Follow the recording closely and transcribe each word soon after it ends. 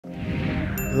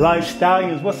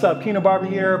Lifestyles, what's up? Kingdom Barber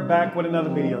here, back with another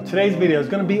video. Today's video is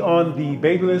going to be on the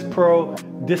Babyliss Pro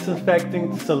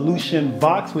Disinfecting Solution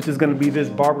Box, which is going to be this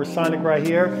Barber Sonic right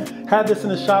here. Had this in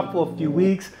the shop for a few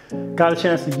weeks, got a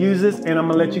chance to use this, and I'm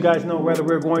going to let you guys know whether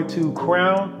we're going to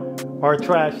crown or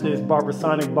trash this Barber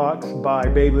Sonic box by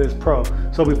Babyliss Pro.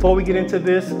 So before we get into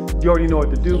this, you already know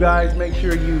what to do, guys. Make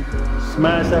sure you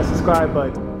smash that subscribe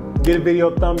button. Give the video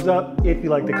a thumbs up if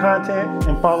you like the content,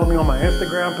 and follow me on my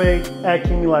Instagram page at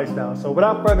Kingmelifestyles. So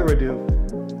without further ado,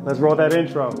 let's roll that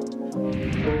intro.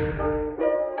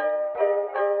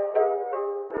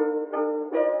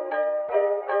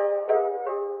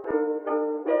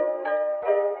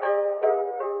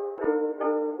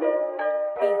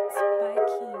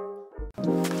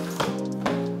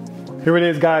 Here it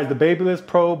is, guys, the Babyliss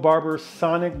Pro Barber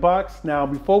Sonic box. Now,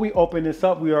 before we open this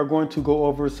up, we are going to go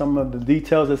over some of the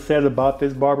details it says about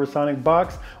this Barber Sonic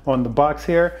box on the box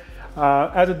here.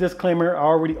 As a disclaimer, I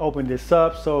already opened this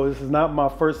up, so this is not my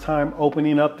first time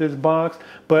opening up this box,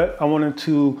 but I wanted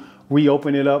to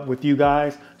reopen it up with you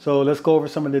guys. So let's go over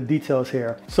some of the details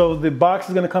here. So the box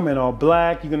is gonna come in all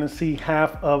black. You're gonna see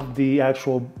half of the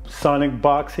actual Sonic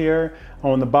box here.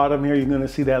 On the bottom here, you're gonna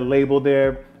see that label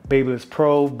there, Babyliss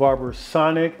Pro Barber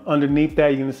Sonic. Underneath that,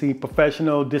 you're gonna see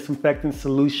Professional Disinfecting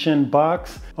Solution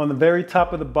Box. On the very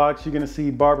top of the box, you're gonna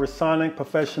see Barber Sonic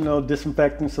Professional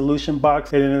Disinfecting Solution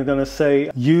Box. And then it's gonna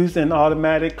say, use an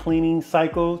automatic cleaning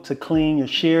cycle to clean your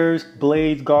shears,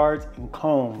 blades, guards, and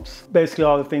combs. Basically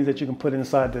all the things that you can put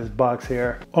inside this box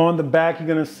here. On the back, you're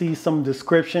gonna see some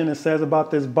description it says about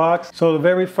this box. So the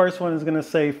very first one is gonna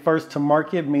say first to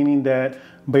market, meaning that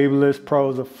Babyliss Pro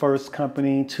is the first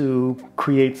company to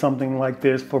create something like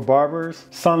this for barbers.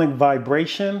 Sonic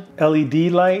vibration, LED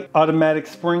light, automatic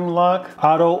spring lock,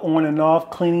 auto on and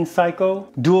off cleaning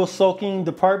cycle, dual soaking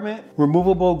department,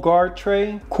 removable guard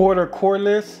tray,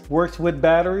 cordless, works with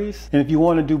batteries. And if you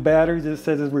want to do batteries, it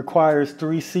says it requires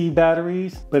 3C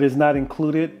batteries, but it's not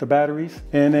included, the batteries.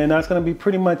 And then that's going to be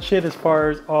pretty much it as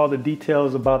far as all the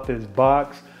details about this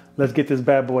box. Let's get this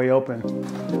bad boy open.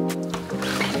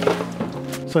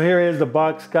 So here is the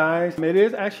box, guys. It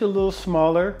is actually a little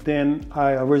smaller than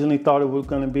I originally thought it was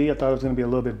gonna be. I thought it was gonna be a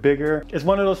little bit bigger. It's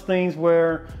one of those things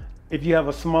where if you have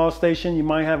a small station, you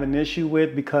might have an issue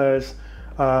with because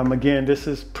again, this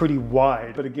is pretty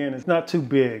wide, but again, it's not too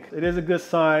big. It is a good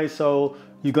size, so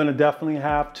you're gonna definitely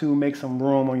have to make some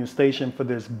room on your station for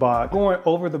this box. Going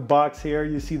over the box here,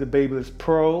 you see the Babyliss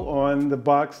Pro on the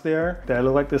box there. That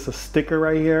looks like there's a sticker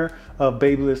right here of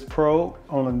Babyliss Pro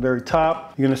on the very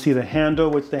top. You're gonna see the handle,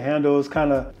 which the handle is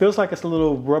feels like it's a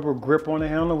little rubber grip on the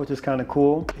handle, which is kind of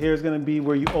cool. Here's gonna be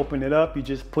where you open it up. You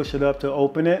just push it up to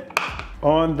open it.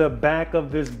 On the back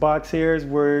of this box here is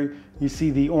where you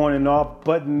see the on and off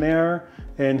button there.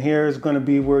 And here's going to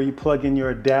be where you plug in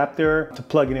your adapter to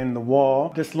plug it in the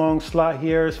wall. This long slot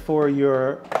here is for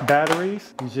your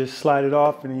batteries. You just slide it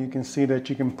off and you can see that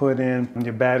you can put in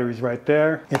your batteries right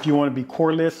there. If you want to be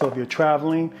cordless, so if you're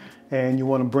traveling and you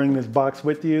want to bring this box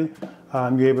with you,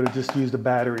 you're able to just use the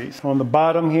batteries. On the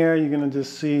bottom here, you're gonna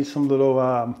just see some little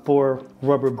 4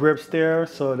 rubber grips there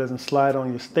so it doesn't slide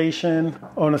on your station.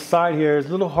 On the side here, it's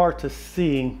a little hard to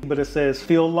see, but it says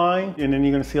fill line, and then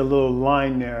you're gonna see a little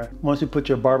line there. Once you put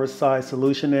your barber side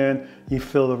solution in, you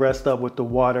fill the rest up with the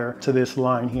water to this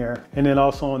line here. And then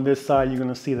also on this side, you're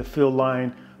gonna see the fill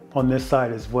line on this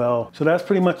side as well. So that's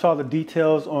pretty much all the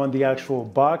details on the actual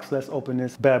box. Let's open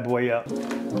this bad boy up.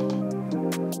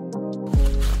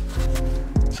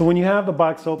 So when you have the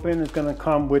box open, it's gonna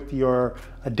come with your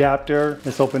adapter.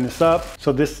 Let's open this up.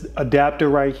 So this adapter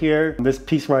right here, this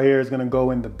piece right here is gonna go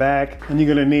in the back, and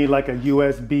you're gonna need like a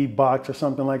USB box or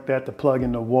something like that to plug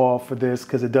in the wall for this,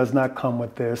 because it does not come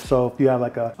with this. So if you have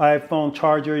like an iPhone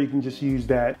charger, you can just use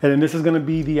that. And then this is gonna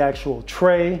be the actual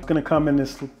tray. It's gonna come in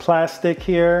this plastic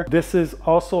here. This is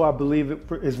also, I believe it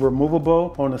is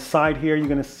removable. On the side here, you're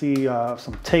gonna see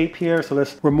some tape here. So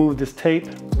let's remove this tape.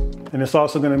 And it's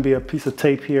also gonna be a piece of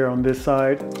tape here on this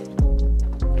side.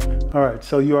 All right,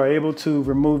 so you are able to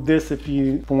remove this if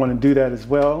you want to do that as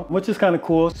well, which is kind of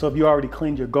cool. So if you already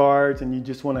cleaned your guards and you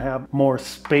just want to have more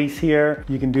space here,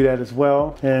 you can do that as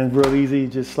well. And real easy, you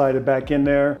just slide it back in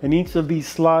there. And each of these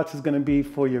slots is going to be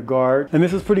for your guard. And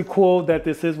this is pretty cool that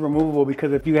this is removable,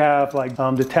 because if you have like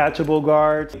detachable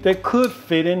guards, they could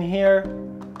fit in here.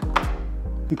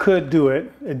 You could do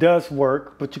it. It does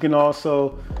work, but you can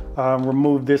also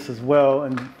remove this as well.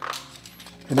 And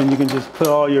then you can just put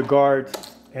all your guards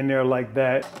in there like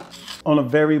that. On the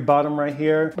very bottom right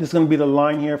here, there's gonna be the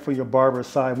line here for your barber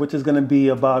side, which is gonna be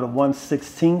about a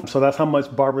 1/16. So that's how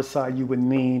much barber side you would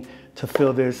need to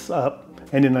fill this up.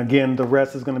 And then again, the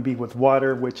rest is gonna be with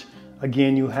water, which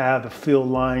again, you have the fill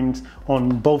lines on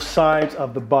both sides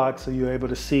of the box, so you're able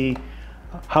to see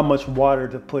how much water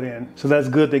to put in. So that's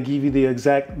good. They give you the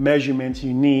exact measurements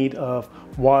you need of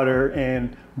water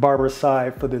and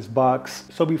Barbicide for this box.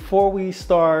 So before we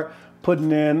start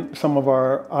putting in some of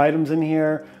our items in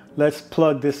here, let's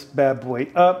plug this bad boy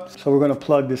up. So we're gonna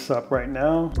plug this up right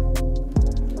now.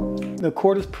 The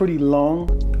cord is pretty long.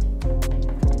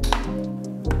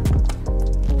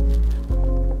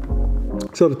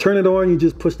 So to turn it on, you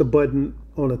just push the button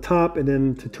on the top, and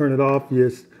then to turn it off, you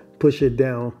just push it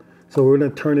down. So we're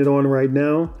gonna turn it on right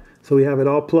now. So we have it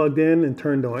all plugged in and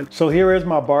turned on. So here is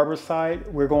my Barbicide.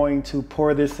 We're going to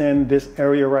pour this in this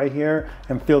area right here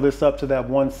and fill this up to that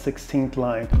 1/16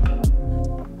 line.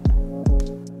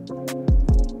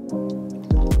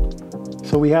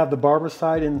 So we have the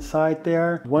Barbicide inside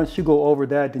there. Once you go over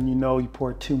that, then you know you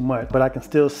poured too much, but I can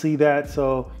still see that,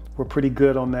 so we're pretty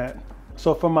good on that.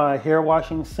 So for my hair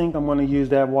washing sink, I'm gonna use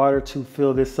that water to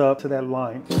fill this up to that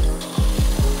line.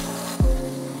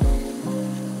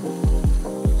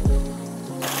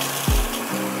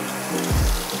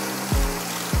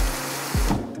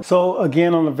 So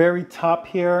again, on the very top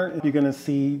here, you're gonna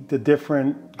see the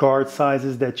different guard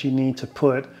sizes that you need to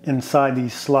put inside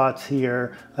these slots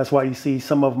here. That's why you see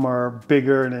some of them are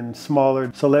bigger and smaller.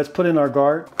 So let's put in our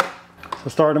guard. So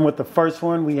starting with the first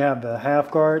one, we have the half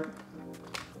guard,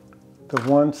 the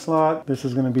 1 slot. This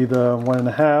is gonna be the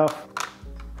 1.5,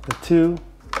 the 2,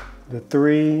 the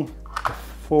 3, the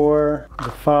 4,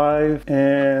 the 5,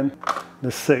 and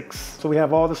the 6. So we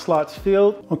have all the slots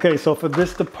filled. Okay, so for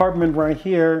this department right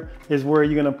here is where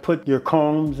you're gonna put your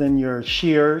combs and your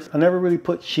shears. I never really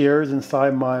put shears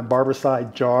inside my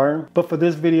Barbicide jar, but for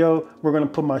this video, we're gonna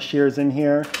put my shears in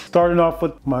here. Starting off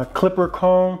with my clipper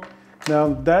comb.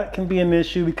 Now that can be an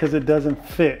issue because it doesn't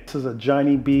fit. This is a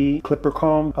Johnny B clipper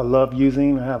comb I love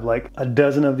using. I have like a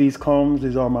dozen of these combs.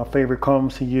 These are my favorite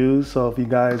combs to use. So if you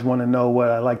guys want to know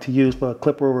what I like to use for a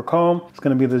clipper or comb, it's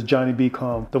going to be this Johnny B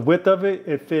comb. The width of it,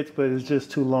 it fits, but it's just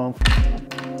too long.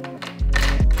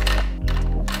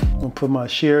 I'll put my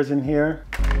shears in here.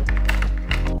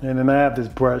 And then I have this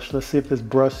brush. Let's see if this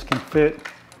brush can fit.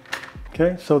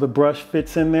 Okay, so the brush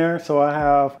fits in there. So I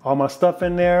have all my stuff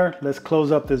in there. Let's close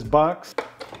up this box.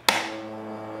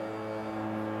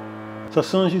 So as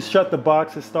soon as you shut the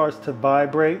box, it starts to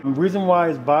vibrate. The reason why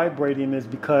it's vibrating is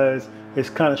because it's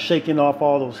kind of shaking off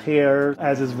all those hairs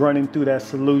as it's running through that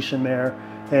solution there.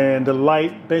 And the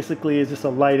light basically is just a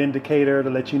light indicator to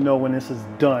let you know when this is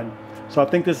done. So I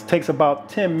think this takes about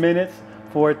 10 minutes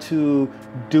for it to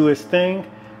do its thing.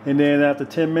 And then after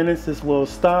 10 minutes, this will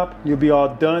stop. You'll be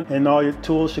all done and all your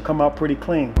tools should come out pretty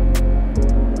clean.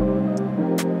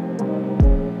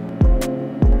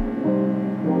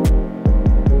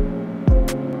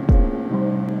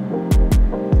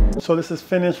 So this is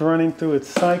finished running through its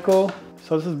cycle.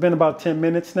 So this has been about 10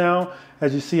 minutes now.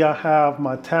 As you see, I have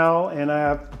my towel and I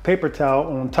have a paper towel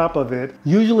on top of it.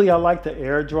 Usually I like to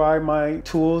air dry my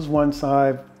tools once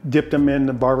I've dip them in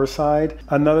the Barbicide.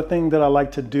 Another thing that I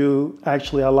like to do,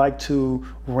 actually I like to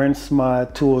rinse my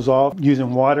tools off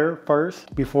using water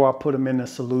first before I put them in the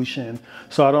solution.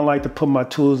 So I don't like to put my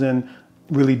tools in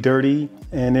really dirty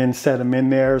and then set them in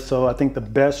there. So I think the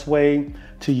best way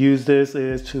to use this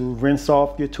is to rinse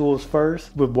off your tools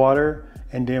first with water,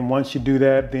 and then once you do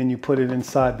that, then you put it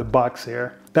inside the box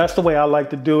here. That's the way I like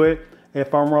to do it.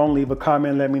 If I'm wrong, leave a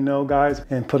comment, let me know, guys,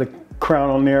 and put a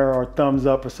crown on there or a thumbs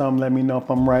up or something. Let me know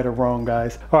if I'm right or wrong,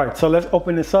 guys. All right, so let's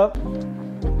open this up.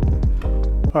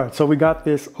 All right, so we got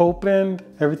this opened.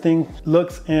 Everything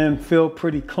looks and feel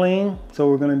pretty clean. So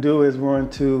what we're gonna do is we're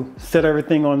going to set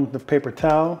everything on the paper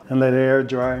towel and let it air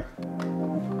dry.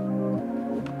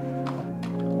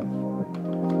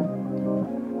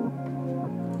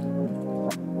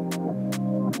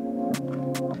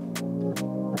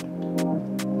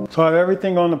 So I have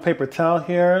everything on the paper towel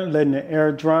here, letting it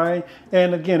air dry.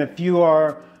 And again, if you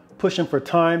are pushing for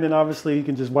time, then obviously you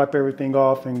can just wipe everything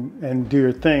off and do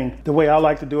your thing. The way I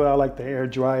like to do it, I like to air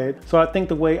dry it. So I think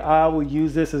the way I will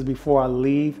use this is before I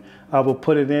leave, I will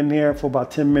put it in there for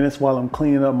about 10 minutes while I'm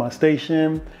cleaning up my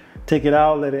station. Take it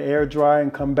out, let it air dry,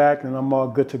 and come back, and I'm all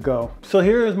good to go. So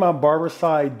here is my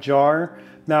Barbicide jar.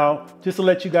 Now, just to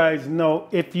let you guys know,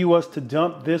 if you was to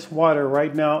dump this water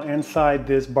right now inside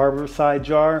this Barbicide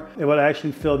jar, it would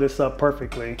actually fill this up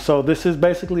perfectly. So this is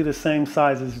basically the same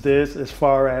size as this as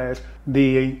far as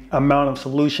the amount of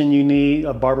solution you need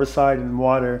of Barbicide and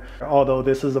water, although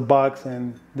this is a box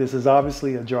and this is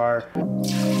obviously a jar.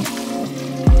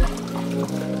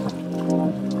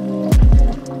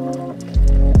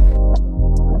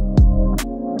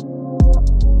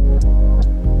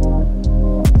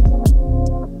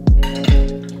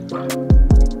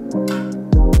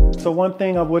 So one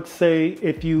thing I would say,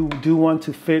 if you do want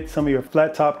to fit some of your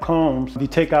flat top combs, you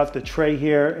take out the tray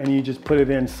here and you just put it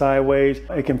in sideways,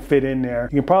 it can fit in there.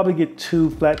 You can probably get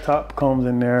 2 flat top combs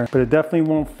in there, but it definitely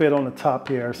won't fit on the top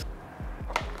here.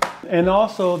 And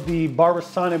also the Barber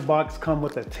Sonic box come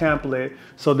with a template.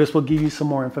 So this will give you some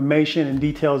more information and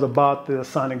details about the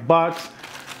Sonic box.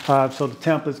 So the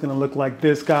template is gonna look like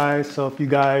this, guys. So if you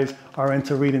guys are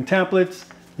into reading templates,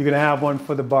 you're gonna have one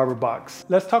for the Barber box.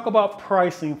 Let's talk about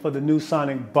pricing for the new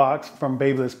Sonic box from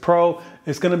Babyliss Pro.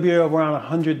 It's gonna be around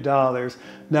 $100.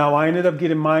 Now I ended up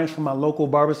getting mine from my local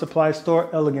barber supply store,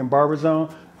 Elegant Barber Zone.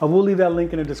 I will leave that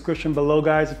link in the description below,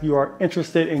 guys, if you are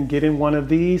interested in getting one of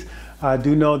these. I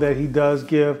do know that he does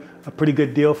give a pretty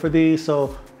good deal for these,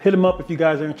 so hit him up if you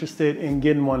guys are interested in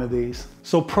getting one of these.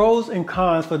 So pros and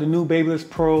cons for the new Babyliss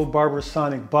Pro Barber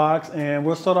Sonic box, and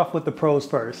we'll start off with the pros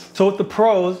first. So with the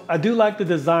pros, I do like the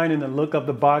design and the look of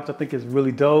the box. I think it's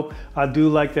really dope. I do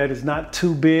like that it's not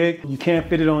too big. You can't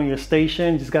fit it on your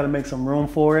station. You just gotta make some room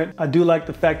for it. I do like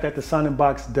the fact that the Sonic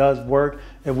box does work.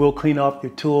 It will clean off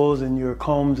your tools and your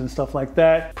combs and stuff like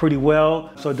that pretty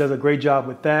well. So it does a great job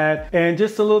with that. And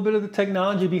just a little bit of the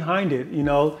technology behind it, you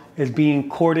know, it's being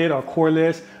corded or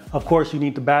coreless. Of course, you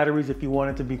need the batteries if you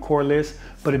want it to be coreless,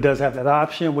 but it does have that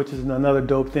option, which is another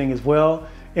dope thing as well.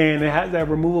 And it has that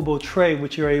removable tray,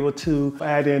 which you're able to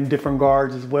add in different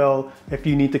guards as well if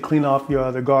you need to clean off your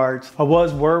other guards. I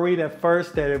was worried at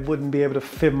first that it wouldn't be able to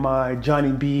fit my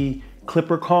Johnny B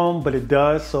clipper comb, but it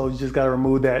does. So you just got to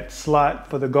remove that slot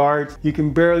for the guards. You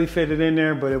can barely fit it in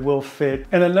there, but it will fit.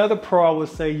 And another pro, I would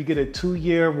say, you get a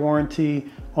 2-year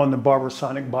warranty on the Barber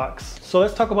Sonic box. So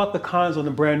let's talk about the cons on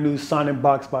the brand new Sonic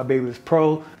box by Babyliss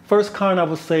Pro. First con I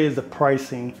would say is the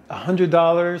pricing.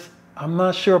 $100, I'm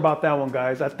not sure about that one,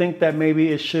 guys. I think that maybe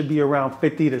it should be around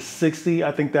 50 to 60.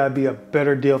 I think that'd be a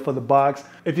better deal for the box.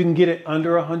 If you can get it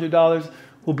under $100,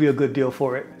 will be a good deal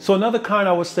for it. So another con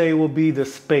I would say will be the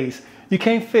space. You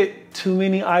can't fit too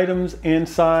many items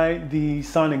inside the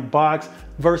Sonic box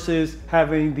versus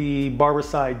having the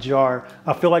Barberside jar.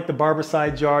 I feel like the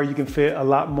Barberside jar, you can fit a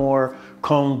lot more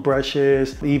comb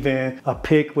brushes, even a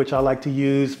pick, which I like to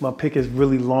use. My pick is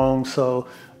really long, so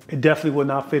it definitely would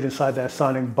not fit inside that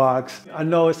Sonic box. I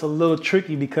know it's a little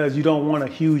tricky because you don't want a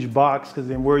huge box, because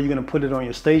then where are you gonna put it on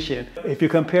your station? If you're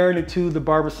comparing it to the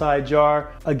Barberside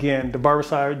jar, again, the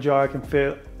Barberside jar can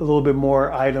fit a little bit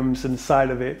more items inside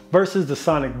of it versus the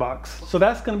Sonic box. So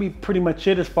that's gonna be pretty much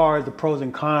it as far as the pros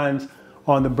and cons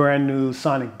on the brand new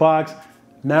Sonic box.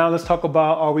 Now let's talk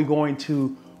about, are we going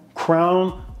to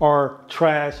crown or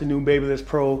trash the new Babyliss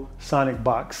Pro Sonic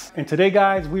box? And today,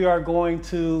 guys, we are going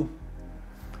to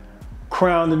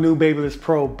crown the new Babyliss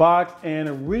Pro box. And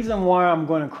the reason why I'm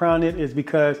going to crown it is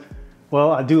because,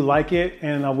 well, I do like it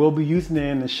and I will be using it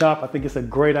in the shop. I think it's a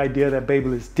great idea that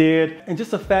Babyliss did. And just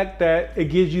the fact that it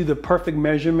gives you the perfect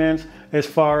measurements as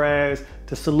far as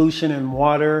the solution in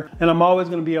water. And I'm always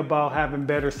going to be about having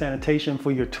better sanitation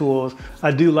for your tools.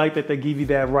 I do like that they give you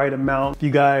that right amount. If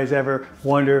you guys ever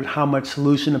wondered how much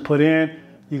solution to put in,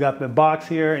 you got the box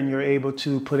here and you're able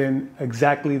to put in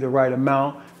exactly the right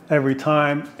amount every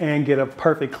time and get a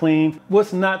perfect clean.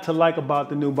 What's not to like about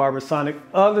the new Barber Sonic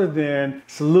other than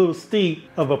it's a little steep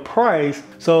of a price?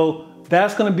 So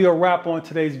that's gonna be a wrap on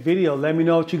today's video. Let me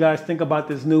know what you guys think about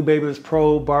this new Babyliss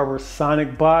Pro Barber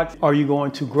Sonic box. Are you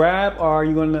going to grab or are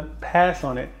you gonna pass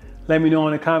on it? Let me know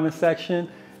in the comment section.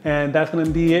 And that's gonna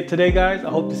be it today, guys. I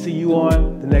hope to see you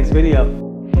on the next video.